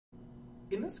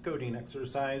In this coding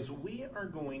exercise, we are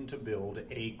going to build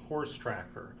a course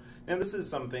tracker. Now this is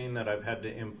something that I've had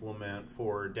to implement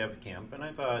for DevCamp, and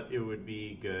I thought it would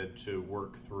be good to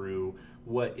work through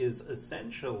what is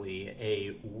essentially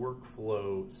a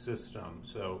workflow system.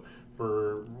 So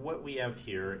for what we have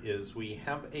here is we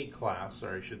have a class,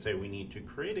 or I should say we need to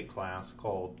create a class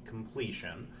called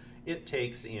completion. It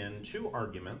takes in two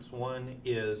arguments. One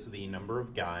is the number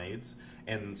of guides,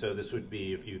 and so this would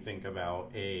be, if you think about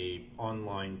a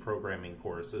online programming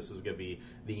course, this is going to be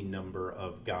the number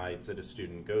of guides that a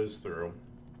student goes through.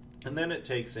 And then it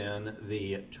takes in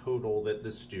the total that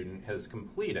the student has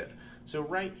completed. So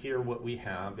right here what we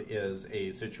have is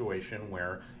a situation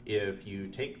where if you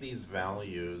take these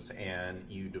values and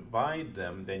you divide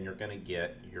them, then you're going to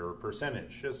get your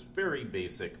percentage. Just very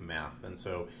basic math. And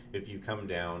so if you come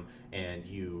down and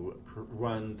you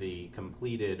run the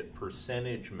completed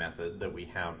percentage method that we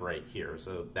have right here,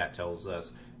 so that tells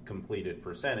us completed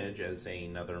percentage as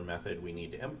another method we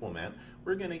need to implement,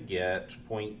 we're going to get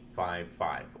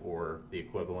 0.55, or the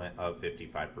equivalent of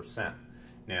 55%.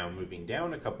 Now moving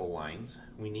down a couple lines,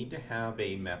 we need to have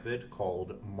a method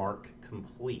called mark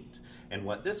complete. And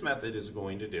what this method is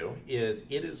going to do is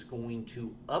it is going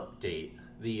to update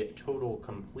the total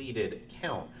completed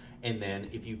count. And then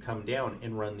if you come down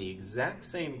and run the exact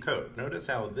same code, notice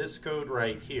how this code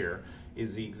right here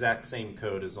is the exact same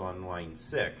code as on line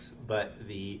 6, but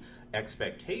the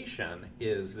expectation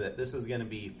is that this is going to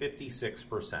be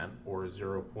 56%, or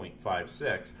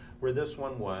 0.56, where this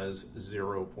one was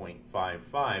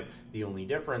 0.55. The only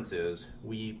difference is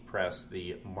we press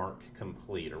the mark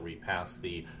complete, or we pass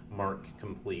the mark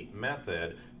complete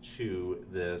method to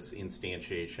this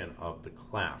instantiation of the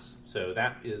class. So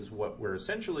that is what we're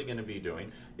essentially going to be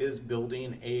doing, is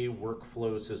building a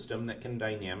workflow system that can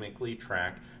dynamically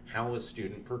track how a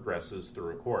student progresses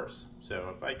through a course.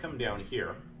 So if I come down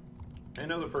here, I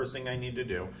know the first thing I need to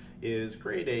do is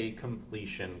create a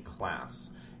completion class.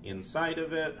 Inside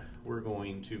of it, we're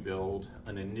going to build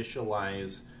an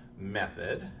initialize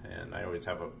method, and I always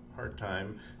have a hard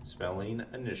time spelling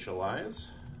initialize.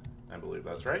 I believe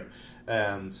that's right.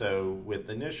 And so with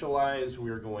initialize,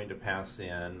 we're going to pass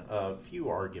in a few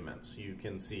arguments. You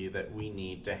can see that we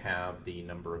need to have the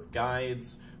number of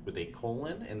guides with a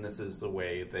colon, and this is the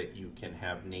way that you can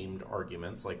have named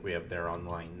arguments like we have there on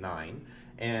line 9,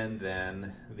 and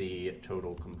then the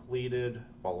total completed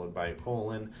followed by a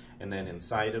colon, and then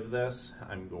inside of this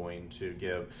I'm going to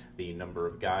give the number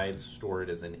of guides, store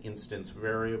it as an instance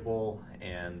variable,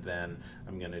 and then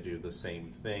I'm going to do the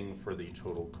same thing for the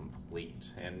total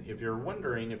complete. And if you're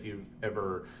wondering if you've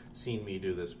ever seen me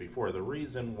do this before, the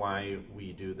reason why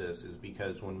we do this is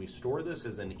because when we store this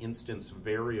as an instance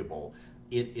variable,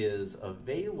 it is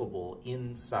available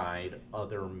inside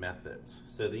other methods.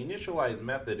 So the initialize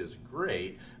method is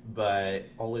great, but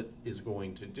all it is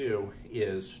going to do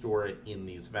is store it in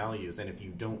these values. And if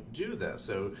you don't do this,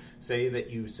 so say that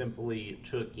you simply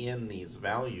took in these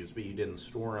values but you didn't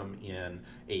store them in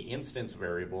a instance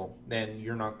variable, then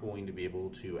you're not going to be able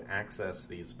to access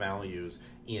these values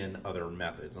in other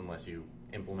methods unless you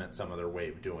implement some other way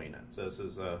of doing it. So this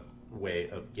is a way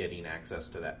of getting access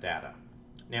to that data.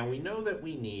 Now we know that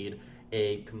we need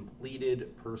a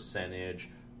completed percentage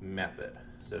method.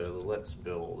 So let's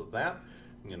build that.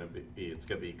 It's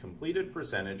going to be completed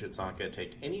percentage. It's not going to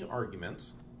take any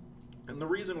arguments. And the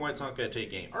reason why it's not going to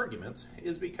take any arguments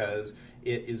is because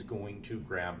it is going to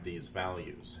grab these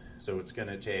values. So it's going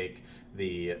to take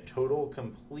the total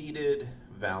completed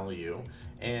value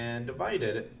and divide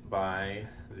it by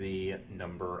the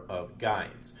number of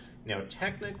guides. Now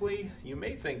technically you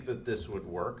may think that this would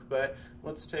work, but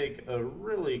let's take a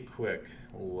really quick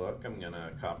look. I'm going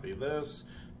to copy this,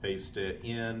 paste it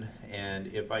in,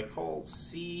 and if I call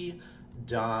C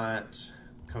dot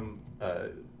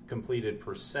completed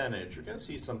percentage, you're going to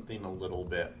see something a little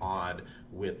bit odd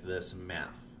with this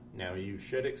math. Now you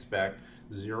should expect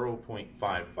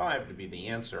 0.55 to be the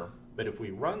answer, but if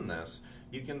we run this,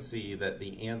 you can see that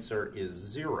the answer is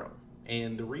 0.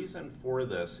 And the reason for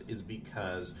this is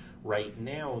because right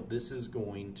now this is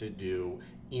going to do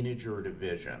integer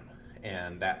division,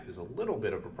 and that is a little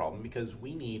bit of a problem because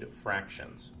we need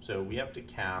fractions. So we have to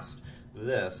cast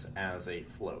this as a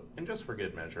float. And just for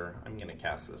good measure, I'm going to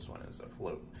cast this one as a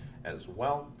float as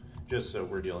well, just so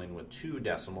we're dealing with 2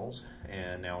 decimals.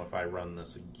 And now if I run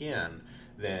this again,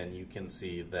 then you can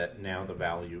see that now the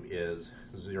value is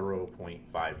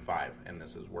 0.55, and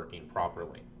this is working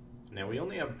properly. Now we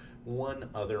only have one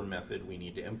other method we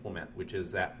need to implement, which is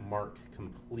that mark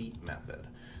complete method.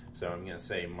 So I'm going to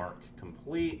say mark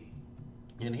complete,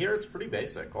 and here it's pretty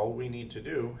basic. All we need to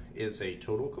do is a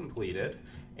total completed,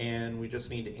 and we just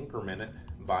need to increment it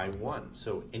by 1.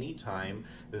 So anytime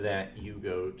that you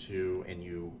go to and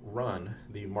you run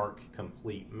the mark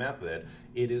complete method,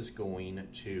 it is going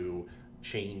to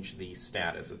change the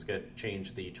status. It's going to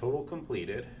change the total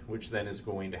completed, which then is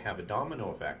going to have a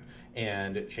domino effect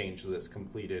and change this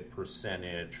completed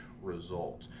percentage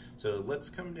result. So let's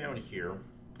come down here,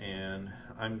 and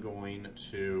I'm going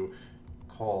to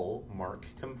call mark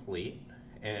complete,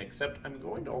 except I'm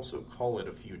going to also call it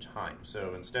a few times.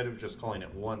 So instead of just calling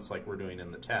it once like we're doing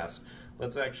in the test,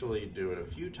 let's actually do it a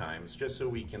few times just so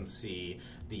we can see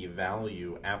the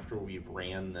value after we've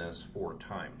ran this 4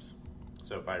 times.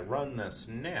 So if I run this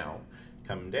now,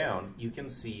 come down, you can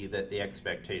see that the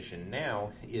expectation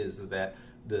now is that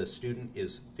the student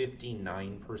is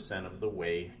 59% of the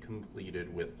way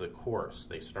completed with the course.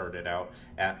 They started out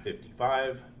at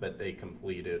 55, but they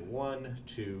completed 1,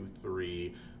 2,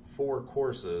 3, 4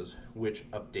 courses, which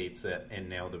updates it, and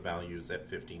now the value is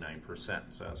at 59%.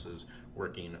 So this is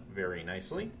working very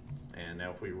nicely. And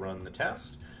now if we run the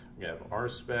test, we have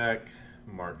RSpec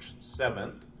March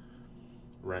 7th.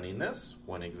 Running this,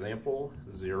 1 example,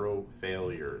 0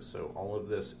 failures. So all of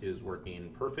this is working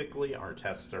perfectly. Our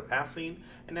tests are passing,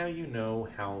 and now you know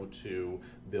how to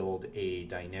build a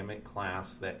dynamic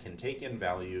class that can take in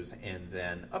values and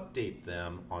then update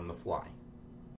them on the fly.